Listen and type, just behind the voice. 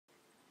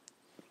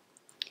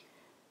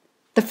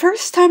The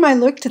first time I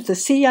looked at the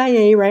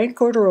CIA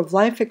rank order of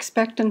life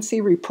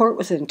expectancy report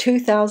was in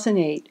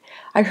 2008.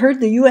 I heard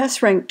the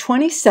U.S. ranked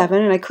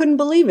 27 and I couldn't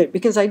believe it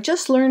because I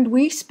just learned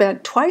we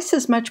spent twice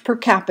as much per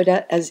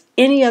capita as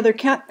any other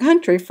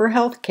country for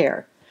health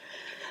care.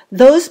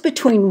 Those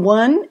between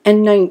 1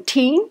 and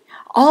 19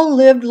 all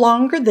lived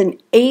longer than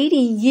 80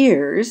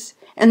 years,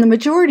 and the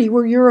majority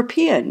were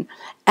European.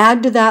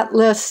 Add to that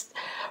list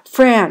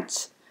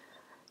France,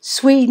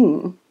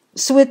 Sweden,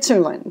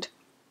 Switzerland.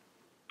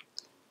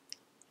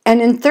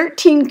 And in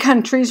 13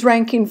 countries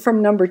ranking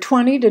from number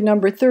 20 to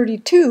number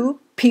 32,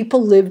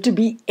 people lived to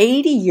be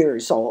 80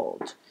 years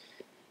old.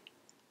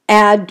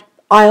 Add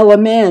Isle of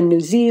Man, New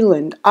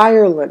Zealand,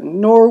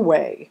 Ireland,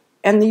 Norway,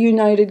 and the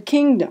United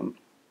Kingdom.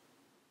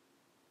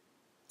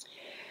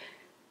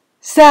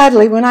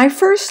 Sadly, when I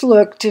first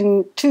looked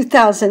in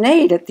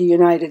 2008 at the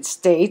United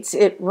States,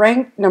 it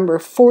ranked number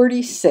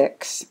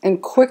 46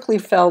 and quickly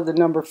fell to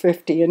number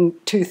 50 in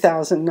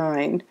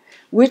 2009,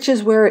 which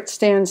is where it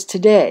stands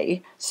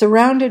today,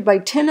 surrounded by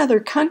 10 other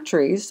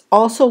countries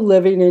also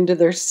living into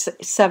their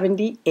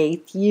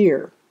 78th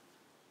year.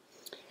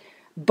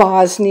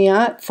 Bosnia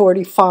at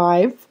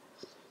 45,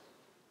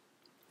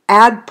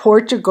 add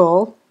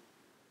Portugal,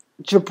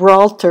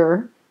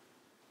 Gibraltar,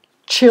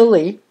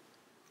 Chile,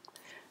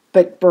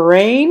 but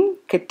Bahrain,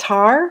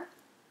 Qatar,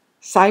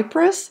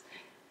 Cyprus,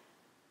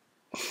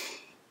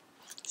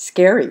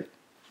 scary.